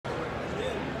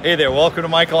Hey there, welcome to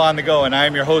Michael on the Go, and I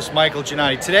am your host, Michael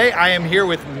Giannotti. Today I am here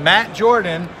with Matt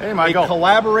Jordan, hey, Michael. A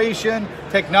collaboration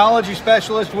technology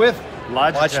specialist with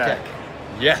Logitech.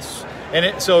 Yes,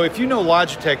 and so if you know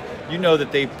Logitech, you know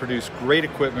that they've produced great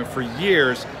equipment for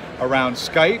years around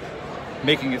Skype,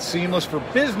 making it seamless for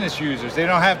business users. They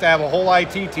don't have to have a whole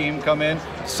IT team come in,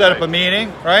 set up a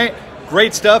meeting, right?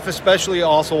 Great stuff, especially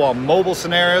also on mobile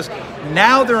scenarios.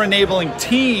 Now they're enabling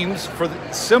Teams for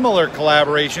similar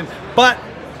collaboration, but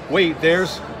wait,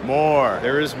 there's more.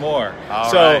 There is more. All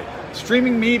right.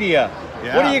 Streaming media,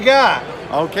 what do you got?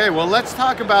 Okay, well, let's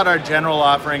talk about our general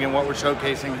offering and what we're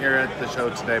showcasing here at the show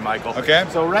today, Michael. Okay.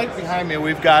 So right behind me,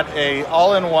 we've got a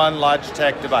all-in-one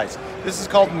Logitech device. This is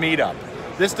called MeetUp.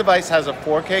 This device has a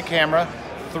 4K camera,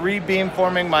 3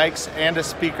 beamforming mics, and a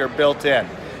speaker built in.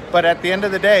 But at the end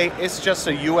of the day, it's just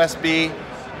a USB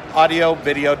audio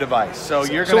video device. So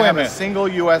you're going to have a single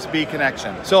USB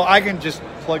connection. So I can just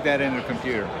plug that into a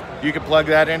computer. You can plug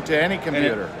that into any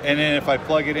computer. And then if I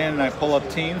plug it in and I pull up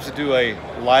Teams to do a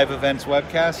live events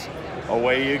webcast,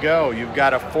 away you go. You've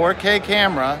got a 4K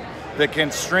camera that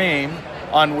can stream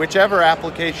on whichever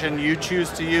application you choose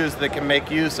to use that can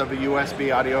make use of a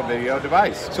USB audio video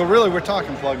device. So really we're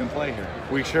talking plug and play here.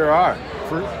 We sure are.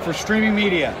 For streaming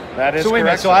media. That is correct. So wait a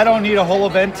minute, so I don't need a whole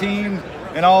event team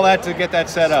and all that to get that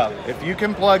set up. If you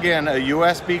can plug in a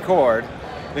USB cord,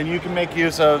 then you can make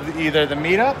use of either the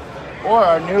MeetUp or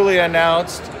our newly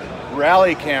announced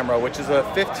Rally Camera, which is a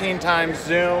 15 times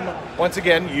zoom, once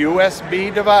again,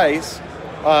 USB device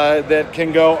that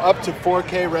can go up to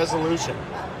 4K resolution.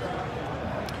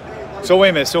 So wait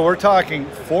a minute, so we're talking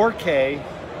 4K,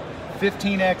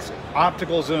 15x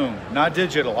optical zoom, not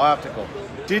digital, optical.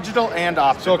 Digital and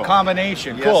optical. So a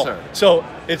combination, yes, cool. Sir. So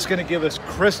it's going to give us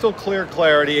crystal clear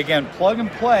clarity. Again, plug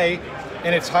and play,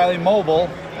 and it's highly mobile.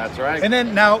 That's right. And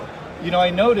then now, you know,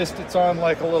 I noticed it's on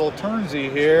like a little turnsy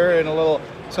here and a little,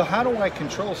 so how do I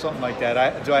control something like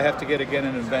that? Do I have to get, again,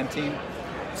 an event team?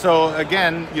 So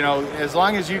again, you know, as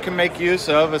long as you can make use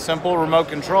of a simple remote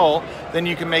control, then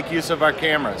you can make use of our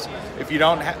cameras. If you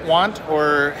don't want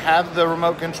or have the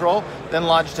remote control, then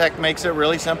Logitech makes it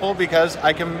really simple because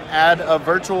I can add a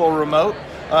virtual remote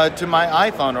to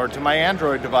my iPhone or to my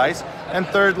Android device. And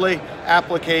thirdly,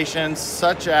 applications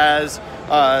such as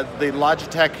the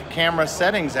Logitech camera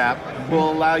settings app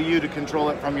will allow you to control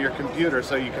it from your computer,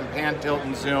 so you can pan, tilt,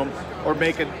 and zoom, or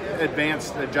make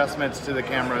advanced adjustments to the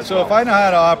camera as well. So if I know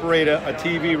how to operate a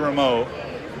TV remote,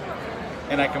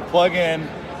 and I can plug in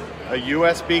a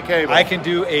USB cable, I can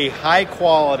do a high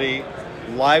quality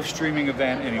live streaming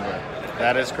event anywhere.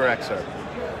 That is correct, sir.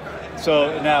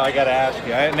 So now I got to ask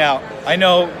you, now I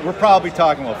know we're probably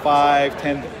talking about 5,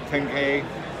 10K.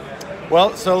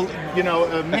 Well, so, you know,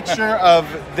 a mixture of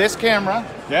this camera,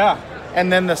 and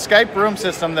then the Skype room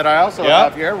system that I also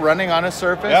have here, running on a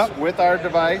Surface with our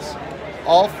device,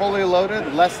 all fully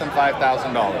loaded, less than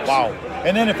 $5,000. Wow.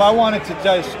 And then if I wanted to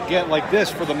just get like this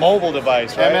for the mobile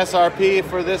device, right? MSRP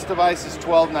for this device is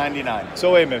 $12.99.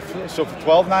 So wait a minute, so for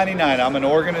 $12.99, I'm an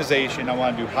organization, I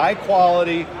want to do high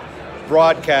quality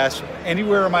broadcast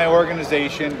anywhere in my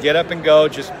organization, get up and go,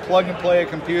 just plug and play a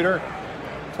computer,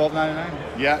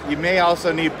 $12.99? Yeah, you may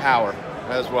also need power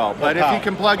as well. But if you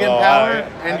can plug in power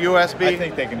and USB, I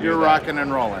think they can do you're that. rocking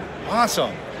and rolling.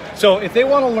 Awesome. So if they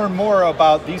want to learn more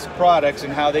about these products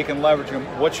and how they can leverage them,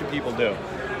 what should people do?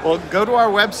 Well, go to our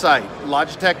website,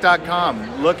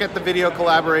 logitech.com. Look at the video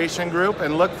collaboration group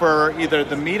and look for either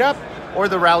the MeetUp or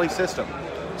the Rally system.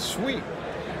 Sweet.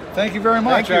 Thank you very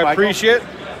much. Thank you, I appreciate it.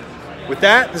 With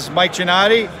that, this is Mike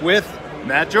Giannotti with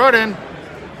Matt Jordan.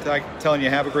 Telling you,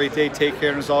 have a great day, take care,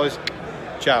 and as always,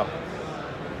 ciao.